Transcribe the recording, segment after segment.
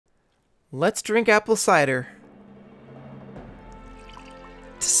Let's drink apple cider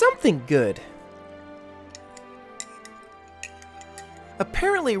to something good.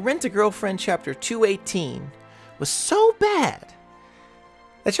 Apparently, Rent-A-Girlfriend Chapter 218 was so bad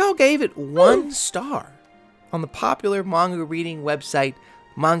that y'all gave it 1 star on the popular manga reading website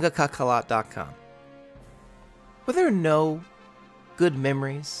mangakakalat.com. Were there no good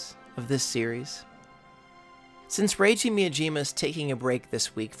memories of this series? Since Reiji Miyajima is taking a break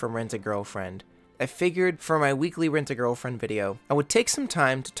this week from Rent-A-Girlfriend, I figured for my weekly Rent-A-Girlfriend video, I would take some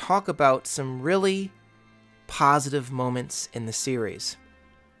time to talk about some really positive moments in the series.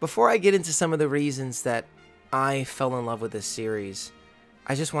 Before I get into some of the reasons that I fell in love with this series,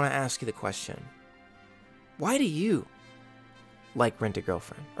 I just want to ask you the question. Why do you like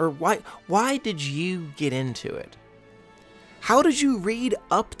Rent-A-Girlfriend? Or why did you get into it? How did you read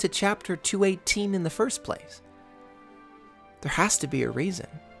up to chapter 218 in the first place? There has to be a reason.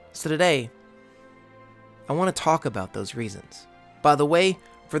 So today, I want to talk about those reasons. By the way,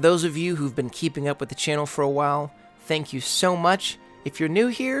 for those of you who've been keeping up with the channel for a while, thank you so much. If you're new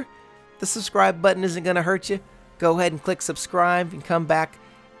here, the subscribe button isn't going to hurt you. Go ahead and click subscribe and come back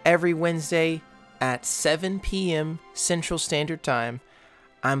every Wednesday at 7 p.m. Central Standard Time.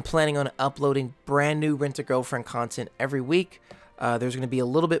 I'm planning on uploading brand new Rent-A-Girlfriend content every week. There's going to be a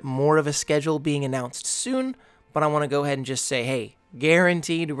little bit more of a schedule being announced soon, but I want to go ahead and just say, hey,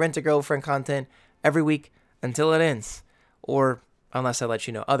 guaranteed Rent-A-Girlfriend content every week until it ends. Or unless I let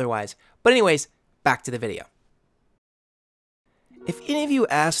you know otherwise. But anyways, back to the video. If any of you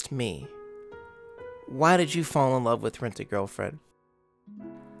asked me, why did you fall in love with Rent-A-Girlfriend?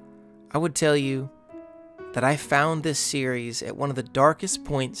 I would tell you that I found this series at one of the darkest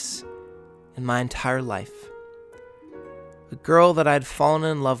points in my entire life. A girl that I'd fallen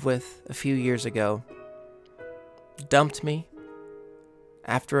in love with a few years ago dumped me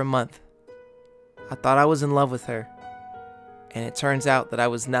after a month. I thought I was in love with her, and it turns out that I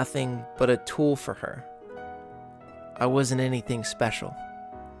was nothing but a tool for her. I wasn't anything special.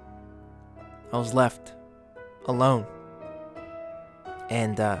 I was left alone.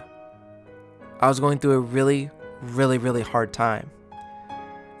 And I was going through a really hard time.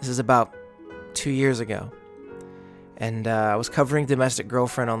 This is about 2 years ago. And I was covering Domestic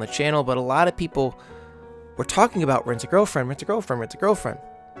Girlfriend on the channel, but a lot of people were talking about Rent-A-Girlfriend, Rent-A-Girlfriend, Rent-A-Girlfriend.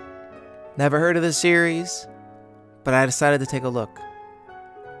 Never heard of this series, but I decided to take a look.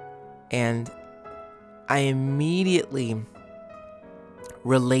 And I immediately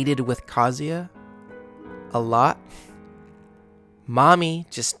related with Kazuya a lot. Mommy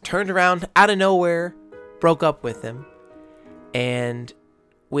just turned around out of nowhere, broke up with him, and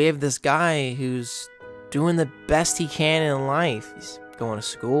we have this guy who's doing the best he can in life. He's going to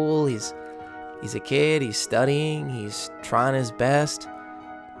school, he's a kid, he's studying, he's trying his best.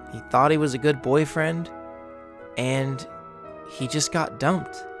 He thought he was a good boyfriend, and he just got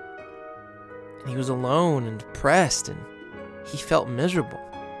dumped. And he was alone and depressed, and he felt miserable.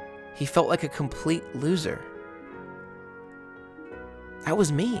 He felt like a complete loser. That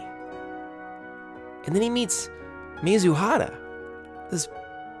was me. And then he meets Mizuhara, this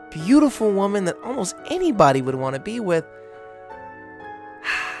beautiful woman that almost anybody would want to be with.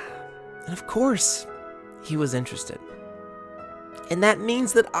 And of course, he was interested. And that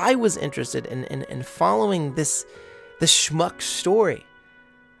means that I was interested in following this schmuck story.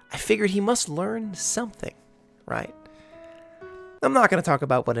 I figured he must learn something, right? I'm not going to talk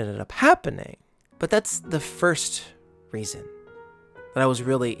about what ended up happening, but that's the first reason that I was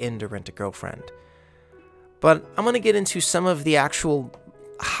really into Rent-A-Girlfriend. But I'm going to get into some of the actual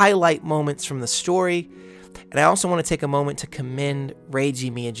highlight moments from the story, and I also want to take a moment to commend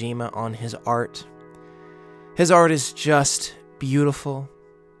Reiji Miyajima on his art. His art is just beautiful.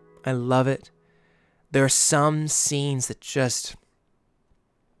 I love it. There are some scenes that just,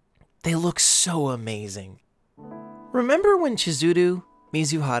 they look so amazing. Remember when Chizuru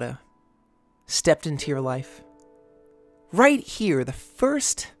Mizuhara stepped into your life? Right here, the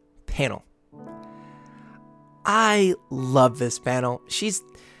first panel. I love this panel. She's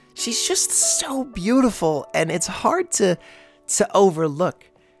just so beautiful, and it's hard to overlook.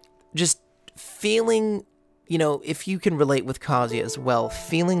 Just feeling, you know, if you can relate with Kazuya as well,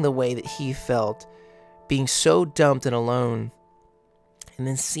 feeling the way that he felt, being so dumped and alone, and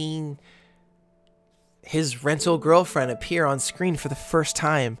then seeing his rental girlfriend appear on screen for the first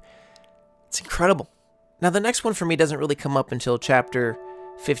time. It's incredible. Now, the next one for me doesn't really come up until chapter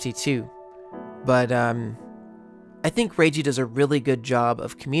 52, but I think Reiji does a really good job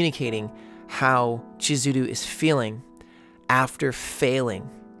of communicating how Chizuru is feeling after failing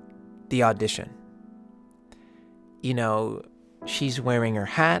the audition. You know, she's wearing her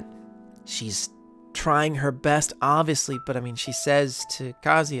hat, She's trying her best, obviously, but I mean, she says to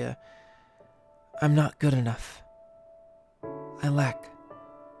Kazuya, I'm not good enough. I lack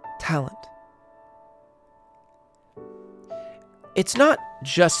talent. It's not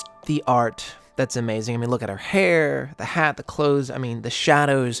just the art that's amazing. I mean, look at her hair, the hat, the clothes, I mean, the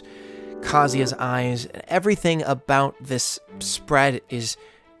shadows, Kazuya's eyes, everything about this spread is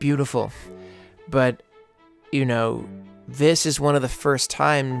beautiful. But, you know, this is one of the first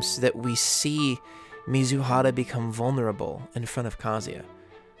times that we see Mizuhara become vulnerable in front of Kazuya.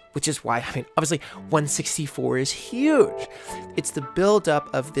 Which is why, I mean, obviously 164 is huge. It's the build-up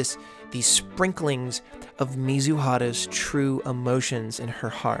of these sprinklings of Mizuhara's true emotions in her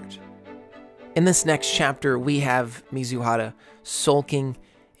heart. In this next chapter, we have Mizuhara sulking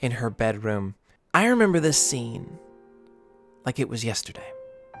in her bedroom. I remember this scene like it was yesterday.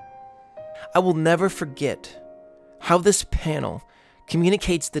 I will never forget how this panel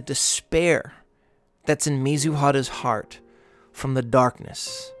communicates the despair that's in Mizuhara's heart from the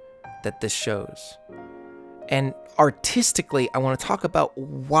darkness that this shows. And artistically, I want to talk about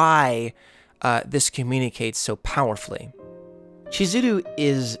why this communicates so powerfully. Chizuru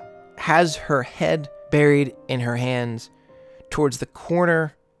has her head buried in her hands towards the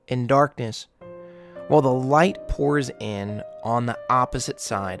corner in darkness, while the light pours in on the opposite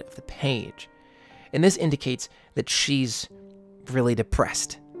side of the page. And this indicates that she's really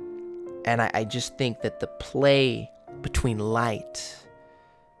depressed. And I just think that the play between light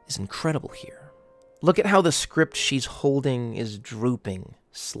is incredible here. Look at how the script she's holding is drooping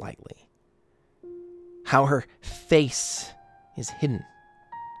slightly. How her face is hidden.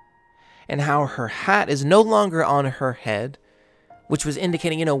 And how her hat is no longer on her head, which was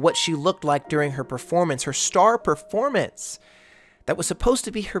indicating, you know, what she looked like during her performance, her star performance. That was supposed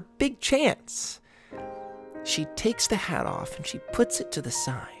to be her big chance. She takes the hat off and she puts it to the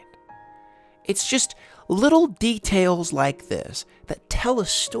side. It's just little details like this that tell a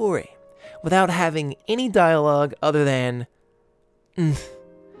story without having any dialogue other than, I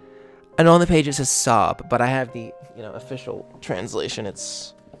know on the page it says sob, but I have the, you know, official translation.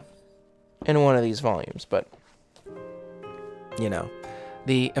 It's in one of these volumes, but, you know,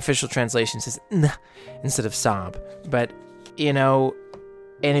 the official translation says instead of sob. But, you know,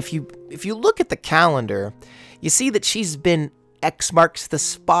 and if you look at the calendar, you see that she's been X marks the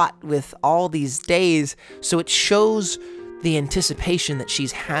spot with all these days, so it shows the anticipation that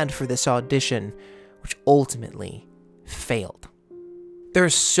she's had for this audition, which ultimately failed.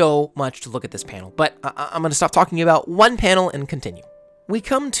 There's so much to look at this panel, but I'm going to stop talking about one panel and continue. We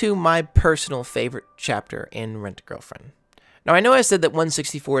come to my personal favorite chapter in Rent-A-Girlfriend. Now, I know I said that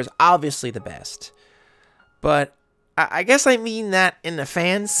 164 is obviously the best, but I guess I mean that in a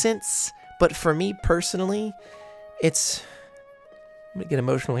fan sense, but for me personally, it's... I'm going to get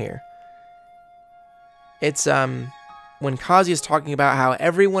emotional here. It's, when Kazuya's talking about how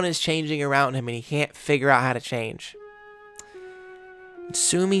everyone is changing around him and he can't figure out how to change.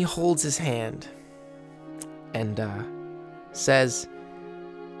 Sumi holds his hand and, says,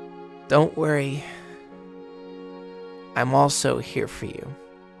 "Don't worry, I'm also here for you."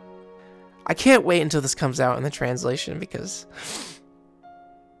 I can't wait until this comes out in the translation because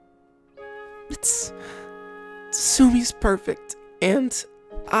Sumi's perfect, and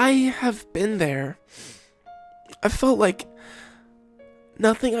I have been there. I felt like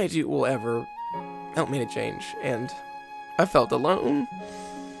nothing I do will ever help me to change, and I felt alone.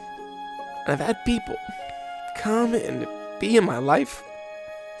 And I've had people come and be in my life.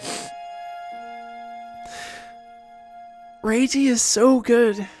 Reiji is so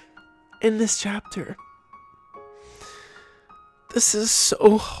good in this chapter. This is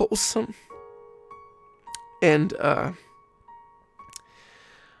so wholesome. And,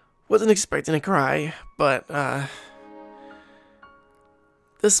 wasn't expecting to cry, but,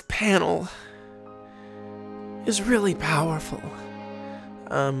 this panel is really powerful.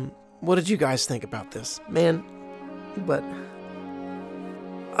 What did you guys think about this? Man, but,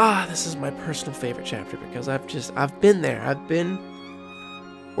 this is my personal favorite chapter because I've been there. I've been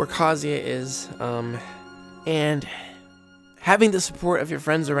where Kazuya is, and having the support of your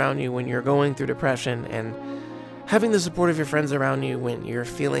friends around you when you're going through depression, and having the support of your friends around you when you're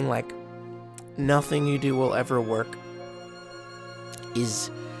feeling like nothing you do will ever work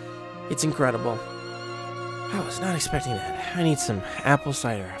it's incredible. I was not expecting that. I need some apple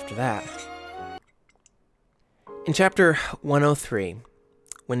cider after that. In chapter 103,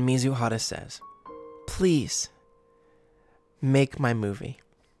 when Mizuhara says, "Please, make my movie,"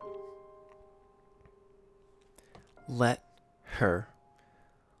 let her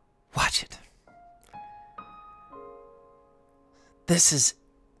watch it. This is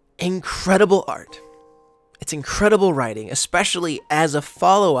incredible art. It's incredible writing, especially as a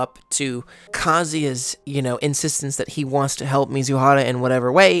follow-up to Kazuya's, insistence that he wants to help Mizuhara in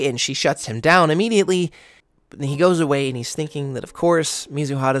whatever way, and she shuts him down immediately. But he goes away, and he's thinking that, of course,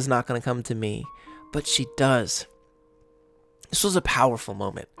 Mizuhara's not going to come to me. But she does. This was a powerful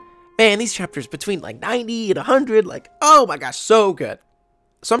moment. Man, these chapters between, 90 and 100, oh my gosh, so good.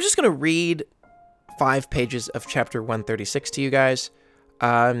 So I'm just going to read 5 pages of chapter 136 to you guys.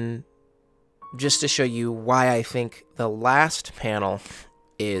 Just to show you why I think the last panel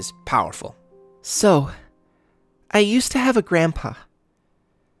is powerful. So, I used to have a grandpa,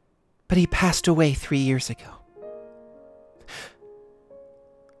 but he passed away 3 years ago.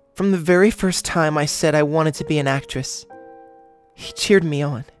 From the very first time I said I wanted to be an actress, he cheered me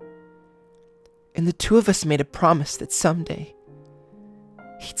on. And the two of us made a promise that someday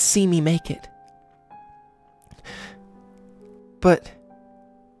he'd see me make it. But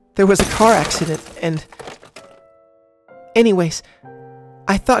there was a car accident, and anyways,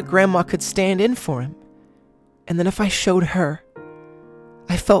 I thought Grandma could stand in for him. And then if I showed her,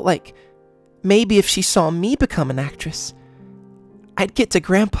 I felt like maybe if she saw me become an actress, I'd get to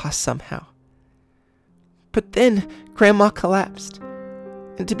Grandpa somehow. But then Grandma collapsed,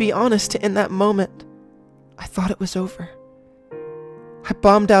 and to be honest, in that moment, I thought it was over. I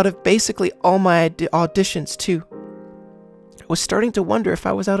bombed out of basically all my auditions too. I was starting to wonder if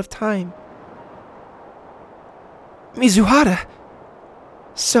I was out of time. Mizuhara!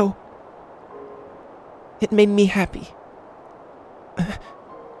 So, it made me happy.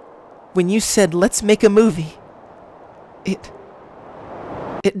 When you said, let's make a movie, it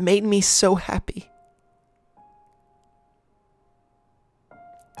made me so happy.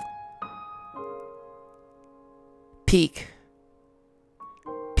 Peak.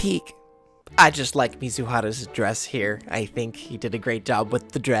 I just like Mizuhara's dress here. I think he did a great job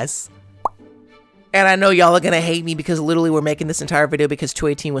with the dress. And I know y'all are gonna hate me because literally we're making this entire video because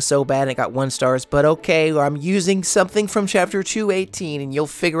 218 was so bad and it got 1 star. But okay, I'm using something from chapter 218 and you'll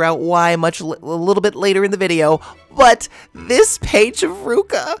figure out why a little bit later in the video. But this page of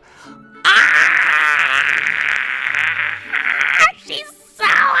Ruka, she's so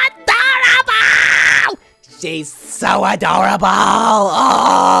adorable! She's so adorable!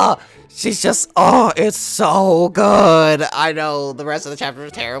 Oh! She's just, it's so good. I know the rest of the chapter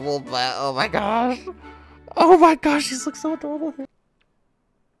is terrible, but oh my gosh. Oh my gosh, she looks so adorable.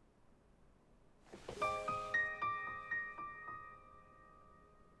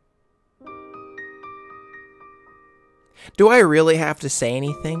 Do I really have to say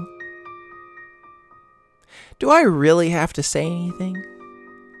anything? Do I really have to say anything?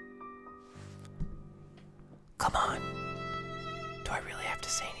 Come on. Do I really have to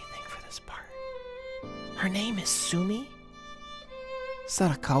say anything for this part? Her name is Sumi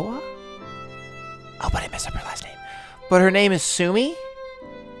Sarakawa? Oh, but I messed up her last name. But her name is Sumi?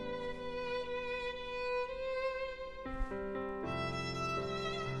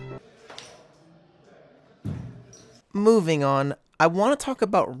 Moving on, I want to talk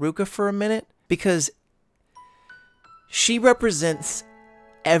about Ruka for a minute because she represents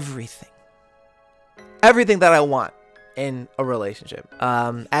everything. Everything that I want in a relationship.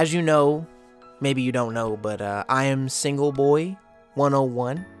 As you know, maybe you don't know, but I am single boy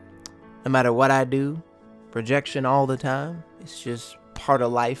 101. No matter what I do, rejection all the time. It's just part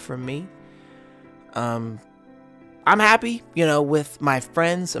of life for me. I'm happy, with my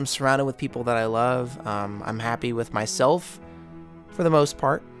friends. I'm surrounded with people that I love. I'm happy with myself for the most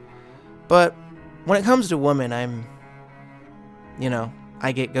part. But when it comes to women,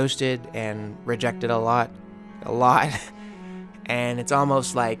 I get ghosted and rejected a lot. And it's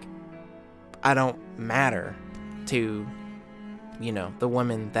almost like I don't matter to, the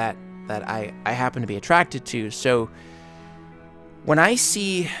women that I happen to be attracted to. So when I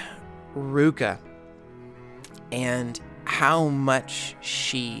see Ruka and how much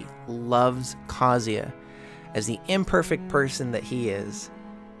she loves Kazuya as the imperfect person that he is,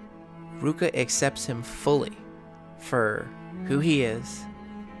 Ruka accepts him fully for who he is.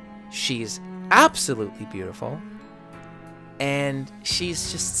 She's absolutely beautiful, and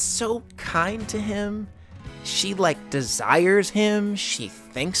she's just so kind to him. She desires him. She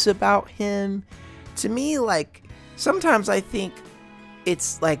thinks about him. To me, sometimes I think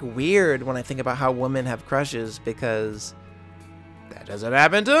it's weird when I think about how women have crushes, because that doesn't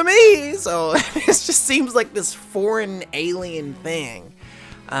happen to me. So it just seems like this foreign alien thing.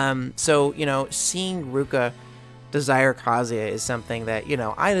 So seeing Ruka desire Kazuya is something that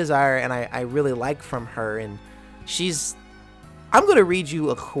I desire and I really like from her. And I'm gonna read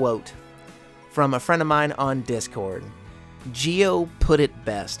you a quote from a friend of mine on Discord. Gio put it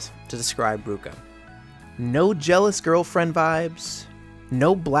best to describe Ruka. No jealous girlfriend vibes,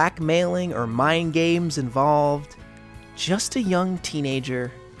 no blackmailing or mind games involved, just a young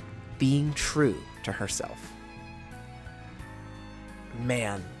teenager being true to herself.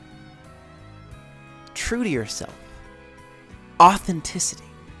 Man, true to yourself, authenticity.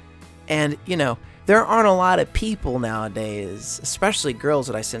 And, you know, there aren't a lot of people nowadays, especially girls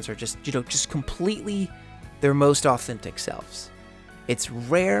that I sense are just, you know, just completely their most authentic selves. It's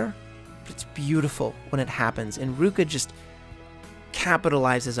rare, but it's beautiful when it happens. And Ruka just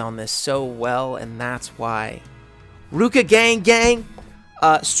capitalizes on this so well, and that's why. Ruka gang.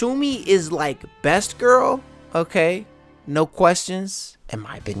 Sumi is like best girl, okay? No questions, in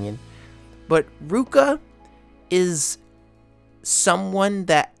my opinion. But Ruka is someone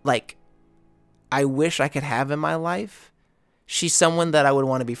that, like, I wish I could have in my life. She's someone that I would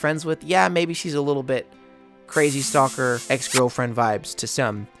want to be friends with. Yeah, maybe she's a little bit crazy stalker, ex-girlfriend vibes to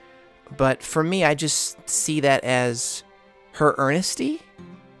some. But for me, I just see that as her earnesty.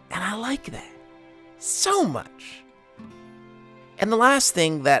 And I like that so much. And the last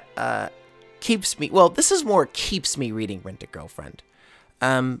thing that keeps me... Well, this is more keeps me reading Rent-A-Girlfriend.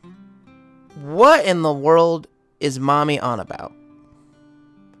 What in the world is Mommy on about?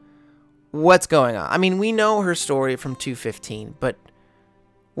 What's going on? I mean, we know her story from 215, but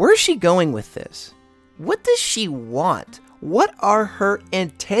where is she going with this? What does she want? What are her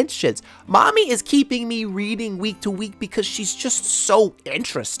intentions? Mommy is keeping me reading week to week because she's just so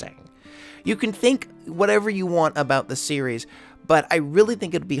interesting. You can think whatever you want about the series, but I really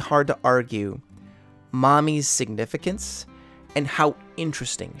think it'd be hard to argue Mommy's significance and how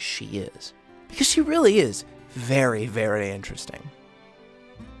interesting she is. Because she really is very, very interesting.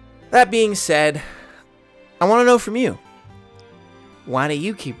 That being said, I want to know from you. Why do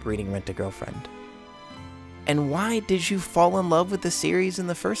you keep reading Rent-A-Girlfriend? And why did you fall in love with the series in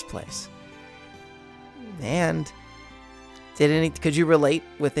the first place? And could you relate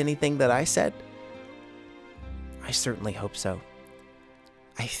with anything that I said? I certainly hope so.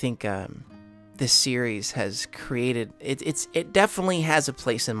 I think this series has created... It definitely has a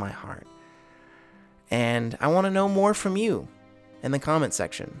place in my heart. And I want to know more from you in the comment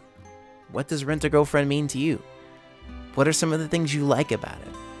section. What does Rent-A-Girlfriend mean to you? What are some of the things you like about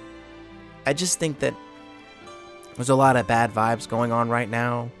it? I just think that there's a lot of bad vibes going on right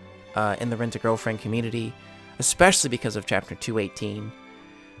now in the Rent-A-Girlfriend community, especially because of Chapter 218.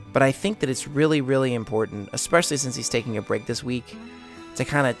 But I think that it's really, really important, especially since he's taking a break this week, to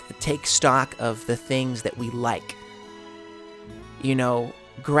kind of take stock of the things that we like. You know,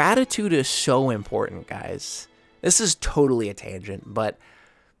 gratitude is so important, guys. This is totally a tangent, but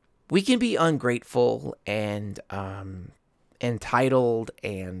we can be ungrateful and entitled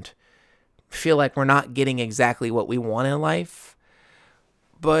and feel like we're not getting exactly what we want in life.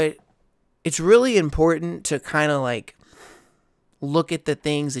 But it's really important to kind of like look at the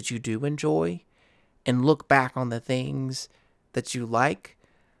things that you do enjoy and look back on the things that you like.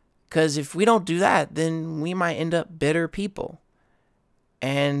 Because if we don't do that, then we might end up bitter people.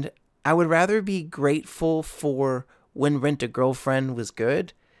 And I would rather be grateful for when Rent-A-Girlfriend was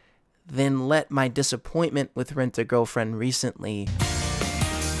good than let my disappointment with Rent-A-Girlfriend recently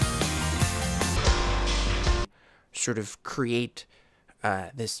sort of create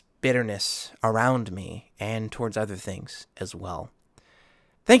this bitterness around me and towards other things as well.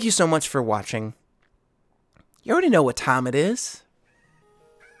 Thank you so much for watching. You already know what time it is.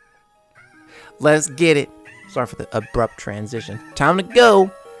 Let's get it. Sorry for the abrupt transition. Time to go.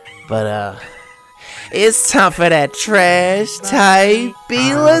 But it's time for that trash type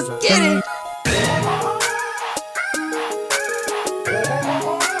beat. Let's get it.